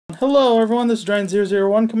Hello everyone, this is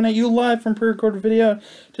Dryden001 coming at you live from pre-recorded video.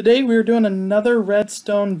 Today we are doing another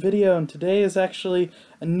redstone video, and today is actually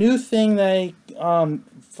a new thing that I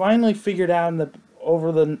finally figured out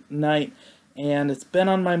over the night, and it's been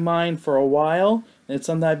on my mind for a while, and it's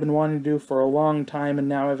something I've been wanting to do for a long time, and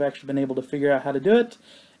now I've actually been able to figure out how to do it.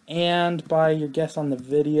 And by your guess on the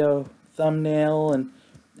video thumbnail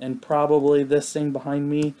and probably this thing behind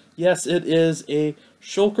me, yes, it is a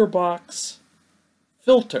Shulker Box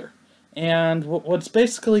Filter. And what it's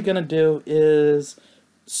basically going to do is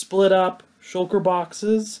split up shulker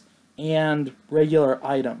boxes and regular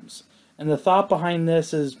items. And the thought behind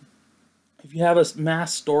this is, if you have a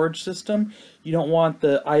mass storage system, you don't want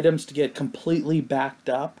the items to get completely backed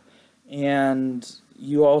up, and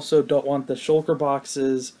you also don't want the shulker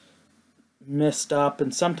boxes messed up,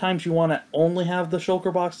 and sometimes you want to only have the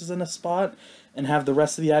shulker boxes in a spot and have the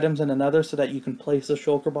rest of the items in another, so that you can place a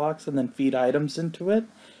shulker box and then feed items into it.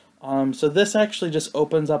 So this actually just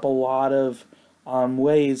opens up a lot of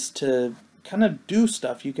ways to kind of do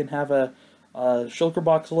stuff. You can have a shulker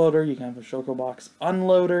box loader, you can have a shulker box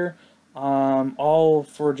unloader, all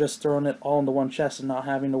for just throwing it all into one chest and not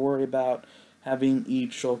having to worry about having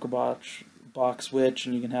each shulker box switch,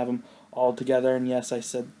 and you can have them all together. And yes, I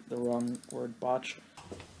said the wrong word, botch.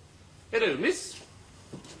 Hello, miss.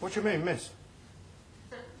 What do you mean, miss?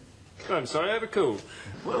 Oh, I'm sorry, overcooled.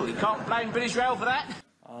 Well, you can't blame British Rail for that.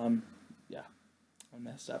 Yeah, I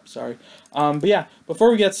messed up, sorry. But yeah, before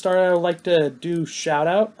we get started, I would like to do shout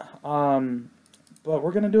out, but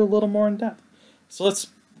we're going to do a little more in depth. So let's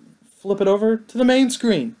flip it over to the main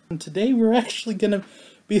screen. And today we're actually going to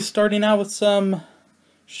be starting out with some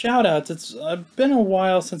shout outs. It's been a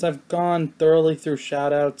while since I've gone thoroughly through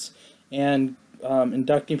shout outs and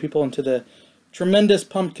inducting people into the tremendous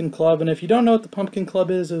Pumpkin Club. And if you don't know what the Pumpkin Club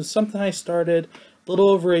is, it was something I started a little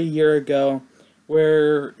over a year ago,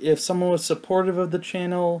 where if someone was supportive of the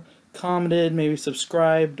channel, commented, maybe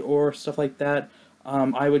subscribed or stuff like that,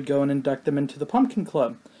 I would go and induct them into the Pumpkin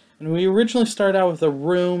Club. And we originally started out with a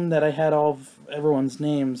room that I had all of everyone's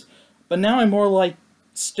names, but now I more like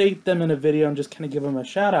state them in a video and just kind of give them a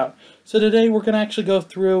shout out. So today we're going to actually go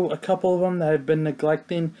through a couple of them that I've been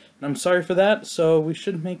neglecting, and I'm sorry for that, so we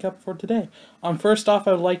should make up for today. First off,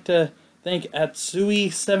 I would like to thank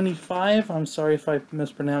Atsui75, I'm sorry if I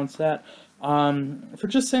mispronounced that, for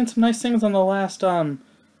just saying some nice things on the last,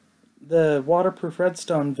 the waterproof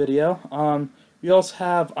redstone video. We also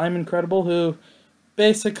have I'm Incredible, who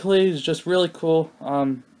basically is just really cool,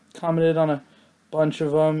 commented on a bunch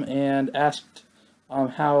of them and asked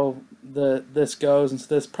how this goes, and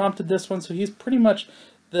so this prompted this one, so he's pretty much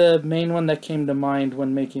the main one that came to mind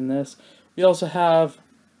when making this. We also have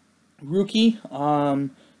Rookie,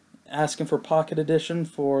 asking for Pocket Edition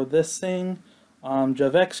for this thing.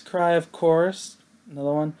 Javex Cry, of course,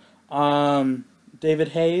 another one. David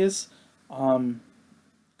Hayes,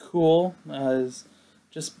 cool,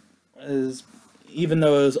 even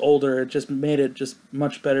though it was older, it just made it just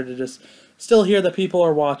much better to just still hear that people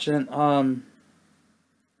are watching.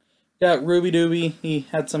 Got Ruby Dooby, he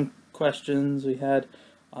had some questions. We had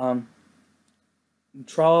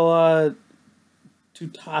Tralala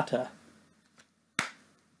Tutata.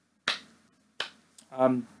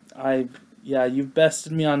 Yeah, you've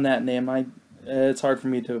bested me on that name. It's hard for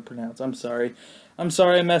me to pronounce. I'm sorry. I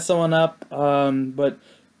messed someone up. But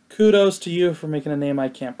kudos to you for making a name I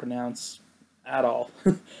can't pronounce at all.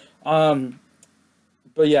 But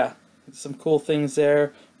yeah, some cool things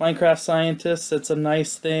there. Minecraft Scientist said some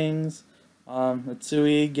nice things.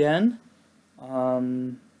 Atsui again.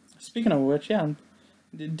 Speaking of which, yeah,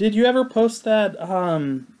 did you ever post that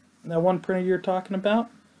that one printer you're talking about?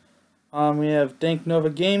 We have Dank Nova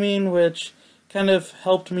Gaming, which kind of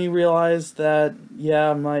helped me realize that,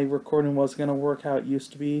 yeah, my recording was going to work how it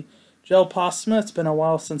used to be. Gel Postma, it's been a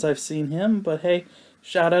while since I've seen him, but hey,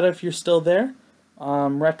 shout out if you're still there.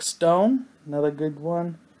 Rex Stone, another good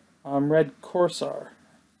one. Red Corsair.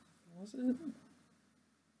 Was it?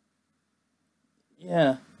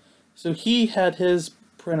 Yeah. So he had his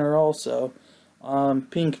printer also.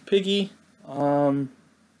 Pink Piggy.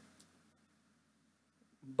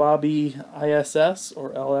 Bobby ISS,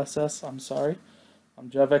 or LSS, I'm sorry.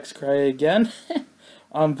 Javex Cry again.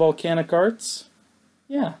 Volcanic Arts.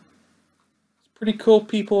 Yeah. It's pretty cool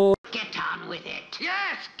people. Get on with it.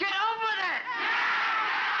 Yes, get on with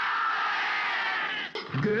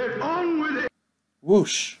it! Get on with it!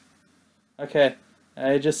 Whoosh. Okay,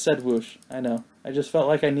 I just said whoosh. I know. I just felt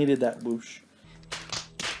like I needed that whoosh.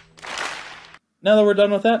 Now that we're done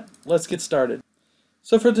with that, let's get started.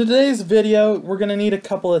 So for today's video, we're going to need a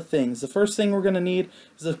couple of things. The first thing we're going to need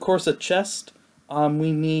is, of course, a chest.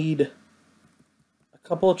 We need a a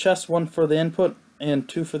couple of chests, one for the input and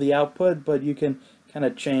two for the output, but you can kind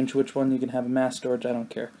of change which one you can have in mass storage, I don't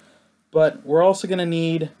care. But we're also going to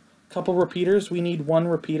need a couple repeaters. We need one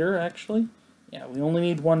repeater, actually. Yeah, we only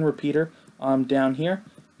need one repeater down here.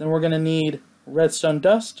 Then we're going to need redstone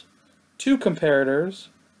dust, 2 comparators,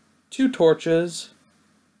 2 torches,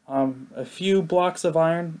 a few blocks of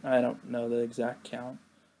iron. I don't know the exact count.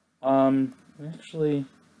 We actually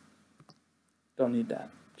don't need that.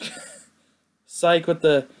 Psych with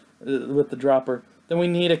the dropper. Then we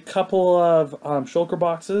need a couple of shulker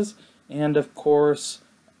boxes, and of course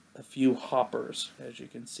a few hoppers, as you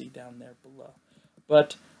can see down there below.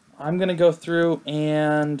 But I'm going to go through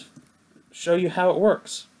and show you how it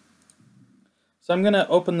works. So I'm going to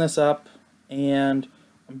open this up, and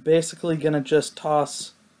I'm basically going to just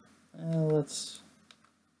toss, let's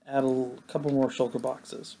add a couple more shulker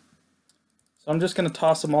boxes. So I'm just going to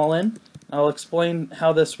toss them all in, and I'll explain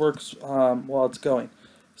how this works while it's going.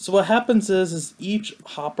 So what happens is each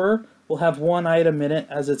hopper will have one item in it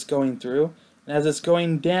as it's going through, and as it's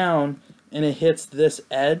going down and it hits this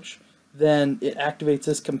edge, then it activates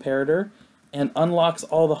this comparator and unlocks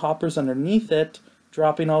all the hoppers underneath it,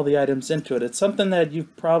 dropping all the items into it. It's something that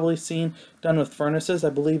you've probably seen done with furnaces. I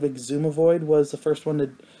believe Exumavoid was the first one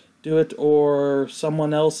to do it, or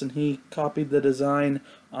someone else, and he copied the design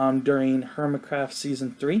during Hermitcraft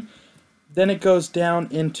Season 3. Then it goes down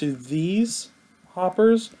into these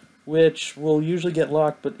hoppers, which will usually get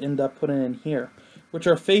locked but end up putting in here, which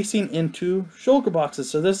are facing into shulker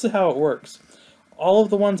boxes. So this is how it works. All of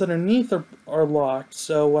the ones underneath are locked,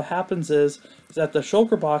 so what happens is that the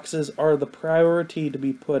shulker boxes are the priority to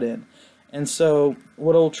be put in. And so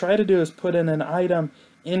what it'll try to do is put in an item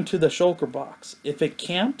into the shulker box. If it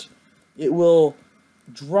can't, it will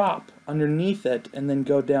drop underneath it and then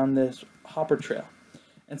go down this hopper trail.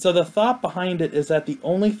 And so the thought behind it is that the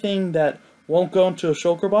only thing that won't go into a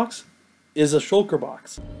shulker box is a shulker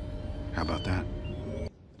box. How about that?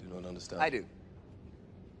 Do not understand. I do.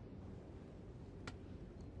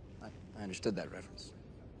 I understood that reference.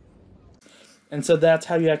 And so that's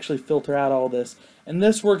how you actually filter out all this. And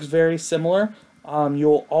this works very similar.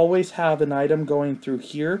 You'll always have an item going through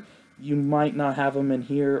here. You might not have them in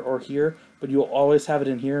here or here, but you'll always have it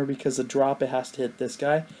in here because the drop, it has to hit this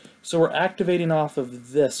guy. So we're activating off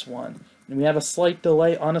of this one. And we have a slight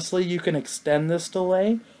delay. Honestly, you can extend this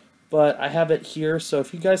delay, but I have it here. So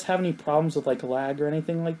if you guys have any problems with like lag or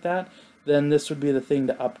anything like that, then this would be the thing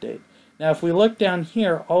to update. Now, if we look down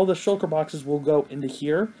here, all the shulker boxes will go into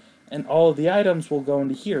here, and all of the items will go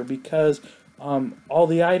into here, because all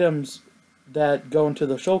the items that go into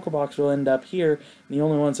the shulker box will end up here, and the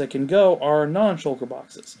only ones that can go are non-shulker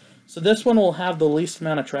boxes. So this one will have the least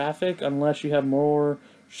amount of traffic, unless you have more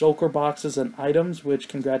shulker boxes and items, which,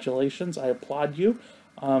 congratulations, I applaud you.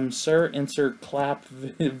 Sir, insert clap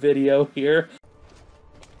video here.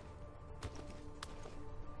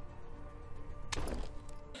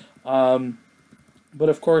 But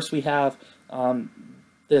of course we have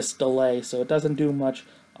this delay, so it doesn't do much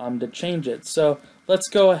to change it. So let's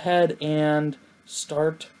go ahead and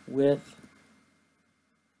start with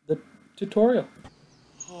the tutorial.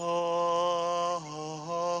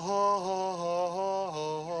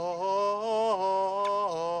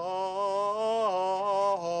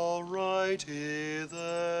 Alrighty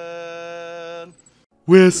then.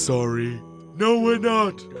 We're sorry. No, we're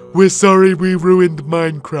not. We're sorry we ruined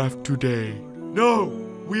Minecraft today. No,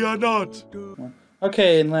 we are not.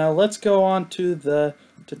 Okay, now let's go on to the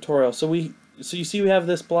tutorial. So you see we have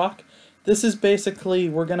this block. This is basically,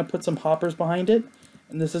 we're going to put some hoppers behind it,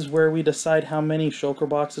 and this is where we decide how many shulker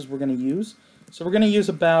boxes we're going to use. So we're going to use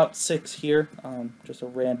about 6 here, just a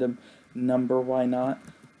random number, why not?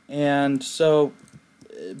 And so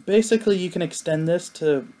basically you can extend this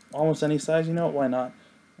to almost any size, you know what, why not?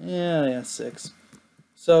 Yeah, 6.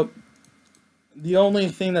 So the only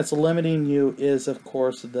thing that's limiting you is, of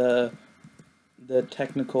course, the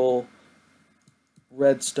technical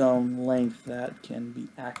redstone length that can be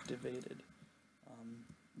activated,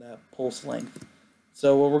 that pulse length.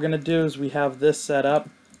 So what we're going to do is we have this set up,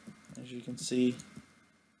 as you can see.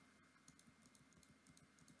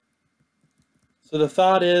 So the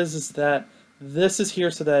thought is that this is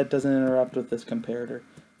here so that it doesn't interrupt with this comparator,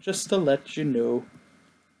 just to let you know.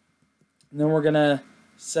 And then we're going to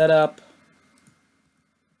set up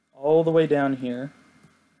all the way down here.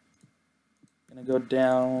 Going to go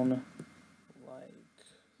down like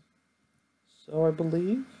so, I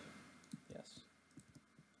believe. Yes.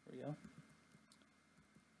 There we go.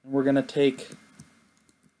 And we're going to take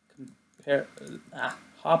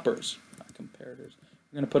hoppers, not comparators.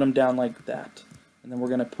 We're going to put them down like that. And then we're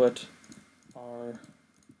going to put our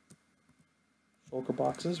shulker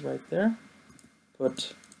boxes right there.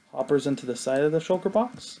 Put hoppers into the side of the shulker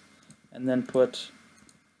box, and then put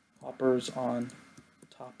hoppers on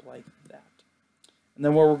top like that. And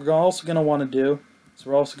then what we're also going to want to do is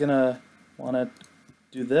we're also going to want to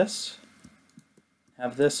do this.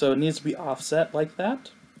 Have this, so it needs to be offset like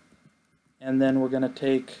that. And then we're going to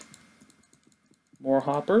take more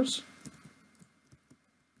hoppers.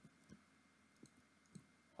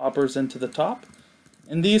 Hoppers into the top.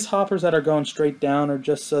 And these hoppers that are going straight down are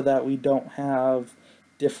just so that we don't have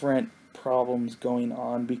different problems going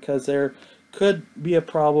on, because there could be a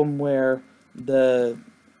problem where they'll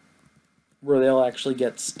actually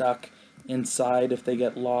get stuck inside if they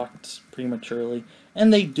get locked prematurely,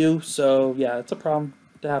 and they do. So yeah, it's a problem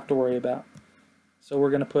to have to worry about. So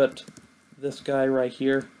we're gonna put this guy right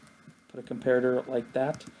here, put a comparator like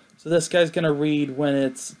that. So this guy's gonna read when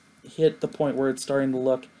it's hit the point where it's starting to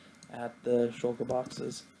look at the shulker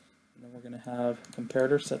boxes. And then we're gonna have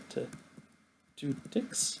comparator set to 2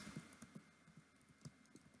 ticks.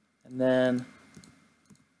 And then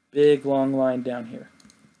big long line down here.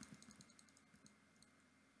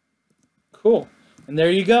 Cool. And there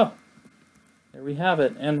you go. There we have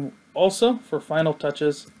it. And also, for final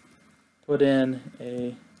touches, put in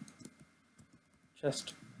a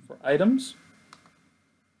chest for items.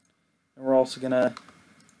 And we're also going to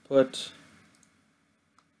put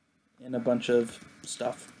in a bunch of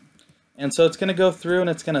stuff. And so it's going to go through and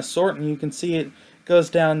it's going to sort, and you can see it goes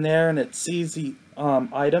down there and it sees the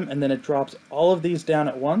item, and then it drops all of these down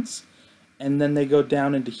at once, and then they go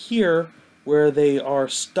down into here where they are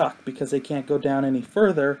stuck because they can't go down any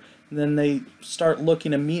further, and then they start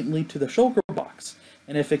looking immediately to the shulker box.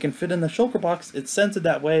 And if it can fit in the shulker box, it sends it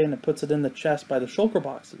that way and it puts it in the chest by the shulker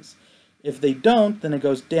boxes. If they don't, then it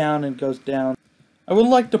goes down and goes down. I would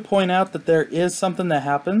like to point out that there is something that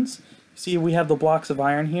happens. See, we have the blocks of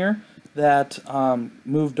iron here that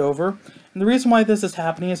moved over. And the reason why this is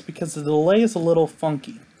happening is because the delay is a little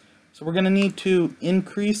funky. So we're going to need to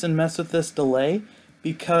increase and mess with this delay,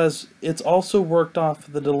 because it's also worked off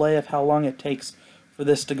the delay of how long it takes for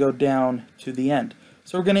this to go down to the end.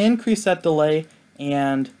 So we're going to increase that delay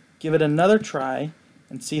and give it another try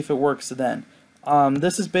and see if it works then.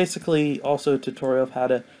 This is basically also a tutorial of how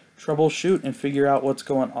to troubleshoot and figure out what's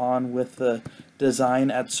going on with the design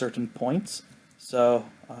at certain points. So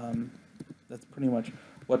that's pretty much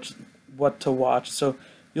what to watch. So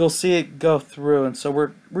you'll see it go through, and so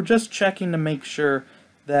we're just checking to make sure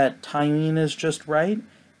that timing is just right,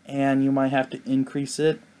 and you might have to increase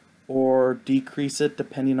it or decrease it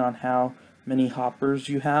depending on how many hoppers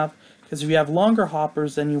you have, because if you have longer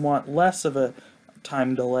hoppers then you want less of a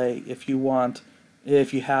time delay. If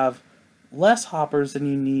you have less hoppers then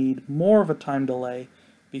you need more of a time delay,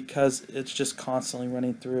 because it's just constantly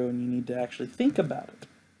running through and you need to actually think about it.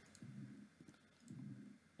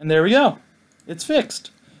 And there we go. It's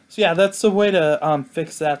fixed. So yeah, that's the way to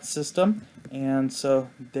fix that system. And so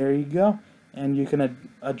there you go. And you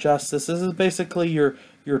can adjust this. This is basically your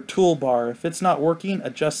toolbar. If it's not working,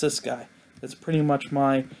 adjust this guy. That's pretty much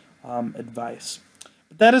my advice.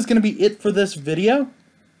 But that is going to be it for this video.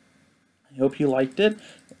 I hope you liked it.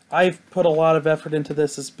 I've put a lot of effort into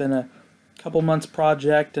this. It's been a couple months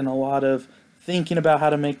project and a lot of thinking about how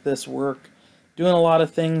to make this work. Doing a lot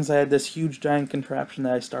of things. I had this huge giant contraption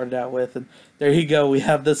that I started out with, and there you go, we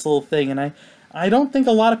have this little thing. And I don't think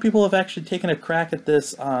a lot of people have actually taken a crack at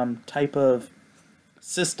this type of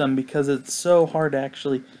system, because it's so hard to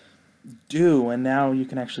actually do, and now you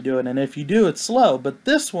can actually do it. And if you do, it's slow, but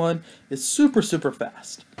this one is super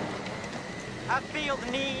fast. I feel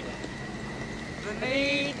the need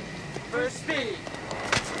for speed.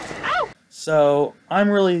 Ow! So I'm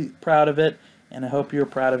really proud of it, and I hope you're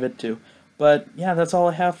proud of it too. But yeah, that's all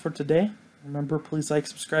I have for today. Remember, please like,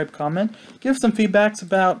 subscribe, comment. Give some feedbacks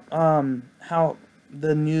about how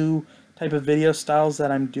the new type of video styles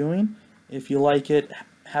that I'm doing. If you like it,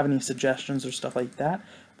 have any suggestions or stuff like that.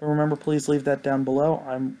 But remember, please leave that down below.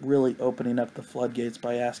 I'm really opening up the floodgates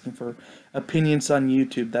by asking for opinions on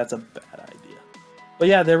YouTube. That's a bad idea. But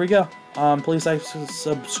yeah, there we go. Please like,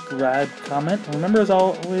 subscribe, comment. And remember, as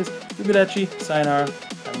always, arrivederci, sayonara,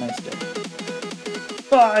 have a nice day.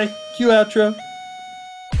 Bye! Cue outro.